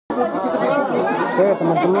Oke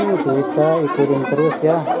teman-teman, kita ikutin terus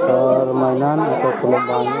ya permainan atau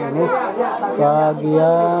perlombaan ini,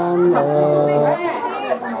 bagian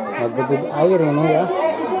gebuk air ini ya.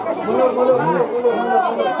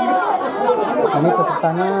 Ini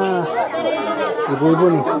pesertanya ibu-ibu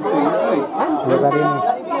nih untuk hari ini.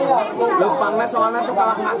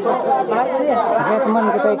 Oke teman,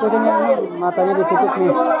 kita ikutin ya, nih matanya ditutup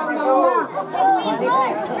nih.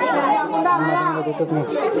 Matanya ditutup nih.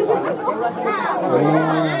 Ini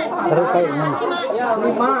seru kayak ini.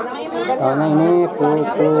 Karena ini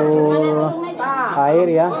pukul air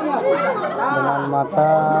ya, dengan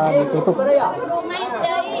mata ditutup.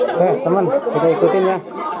 Oke teman, kita ikutin ya.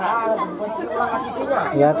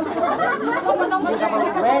 Lihat.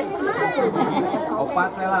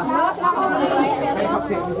 Opat lah. Saya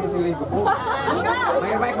saksi di sini.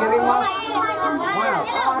 Baik kirim mal.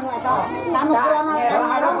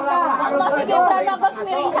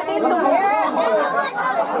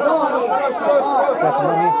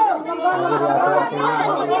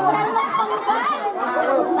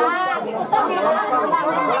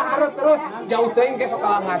 Terus jauh teuing ke sok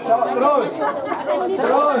ngaco terus.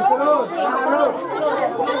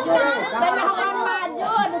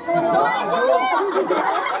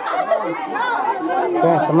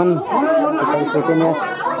 Oke teman, kita ikutin ya.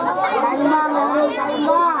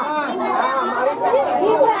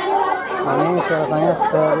 Ini suasananya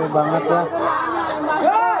seru banget ya,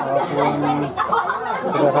 walaupun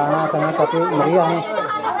sederhana sangat tapi meriah nih,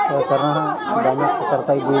 karena banyak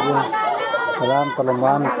peserta ibu-ibu dalam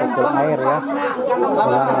perlombaan pukul air ya,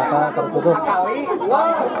 dengan mata tertutup.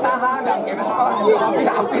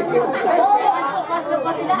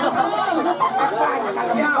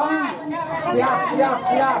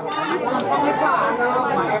 Siap.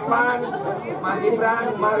 Mak Gibran,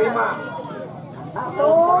 Marima.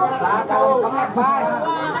 Satu,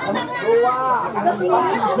 dua,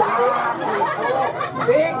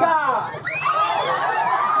 tiga.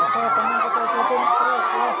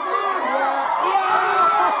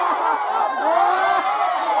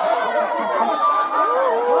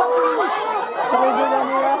 Seru juga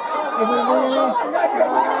nih ya, ibu-ibunya nih.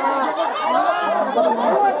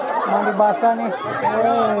 Mandi basah nih.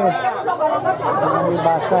 Mandi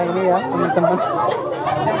basah ini ya teman-teman.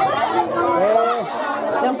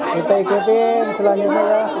 Kita ikutin selanjutnya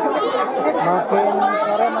ya. Makin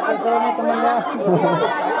sore makin seru nih temannya.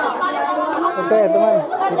 Oke teman,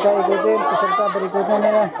 kita ikutin peserta berikutnya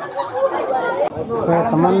nih ya. Oke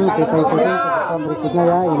teman, kita ikutin peserta berikutnya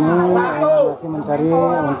ya. Ini masih mencari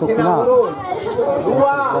untuk final.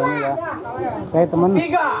 Ini ya. Oke teman,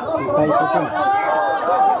 kita ikutin.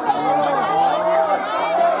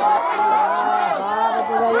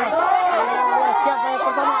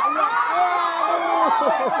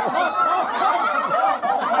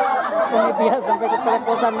 Ini dia sampai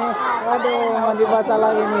ketelepotan nih. Aduh, mandi basah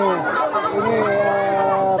lagi nih. Ini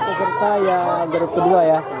peserta yang grup kedua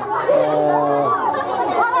ya.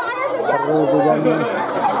 Seru juga nih.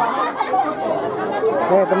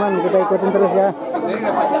 Oke teman, kita ikutin terus ya.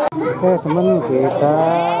 Oke teman, kita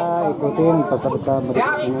ikutin peserta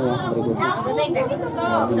berikut ini ya, berikutnya.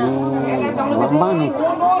 Ini lomba nih,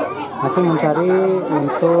 masih mencari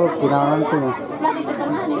untuk final nanti nih.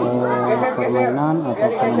 Permainan atau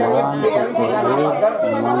perlombaan pukul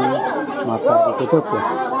dengan mata ditutup ya.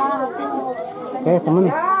 Oke teman,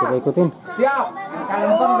 kita ikutin. Siap.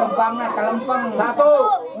 Kalempeng. Satu,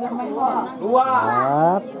 dua,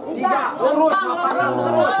 tiga. Urus.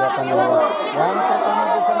 Siapa nih? Yang pertama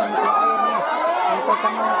bisa mengikuti air nih. Yang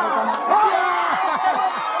pertama.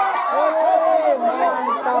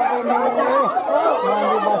 Mantap ini.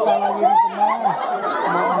 Mandi basah lagi nih teman.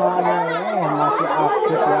 Mamanya masih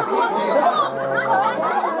aktif ya.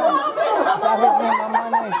 Sakit nih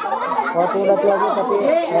mamanya. Waktu udah tua tapi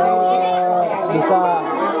bisa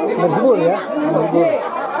berhibur ya, di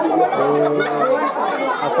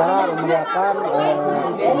acara lombakan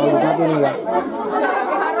maulid nabi ini ya.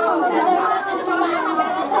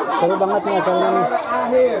 Seru banget nih acaranya nih.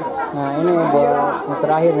 Nah ini buat yang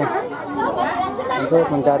terakhir nih untuk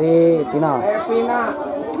mencari final.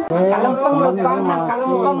 Teman ini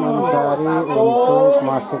masih mencari untuk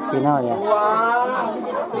masuk final ya.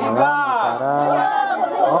 Dalam acara.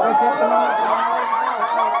 Oke siap teman.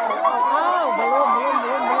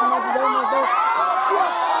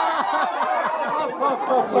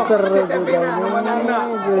 Seru juga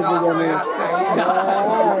nih.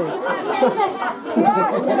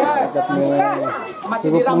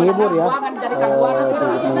 Cukup menghibur ya.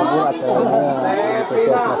 Cukup menghibur acaranya.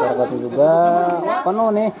 Antusias masyarakat juga penuh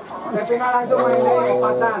nih.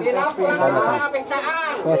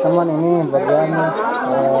 Oke teman, ini bagian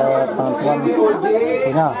penentuan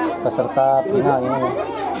final, peserta final ini.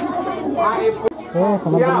 Oke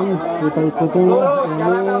teman-teman, kita ikutin ya.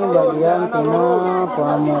 Ini bagian final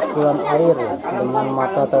pemukulan air ya, dengan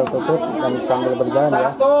mata tertutup dan sambil berjalan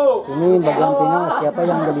ya. Ini bagian final, siapa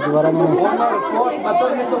yang jadi juaranya nih?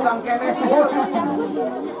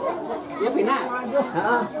 Ya final.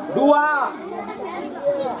 2.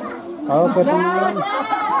 Oke teman-teman,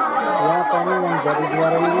 siapa nih yang jadi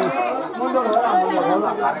juaranya nih? Mundur.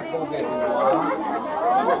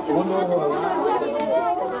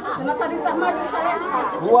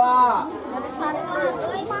 Dua.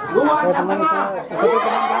 Oke teman-teman, ikuti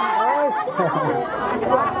teman-teman guys.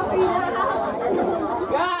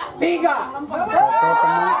 3. Oke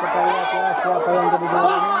teman, kita lihat ya siapa yang jadi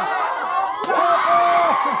juaranya.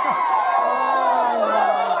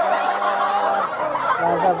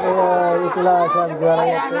 Tapi itulah sang juara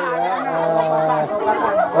itu ya.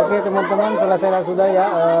 Oke teman-teman, selesai sudah ya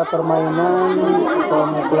permainan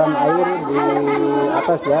pemukulan air di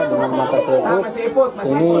atas ya dengan mata tertutup.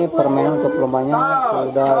 Ini permainan untuk lombanya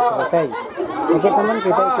sudah selesai. Oke teman,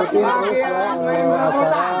 kita ikutin terus ya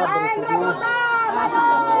acara berikutnya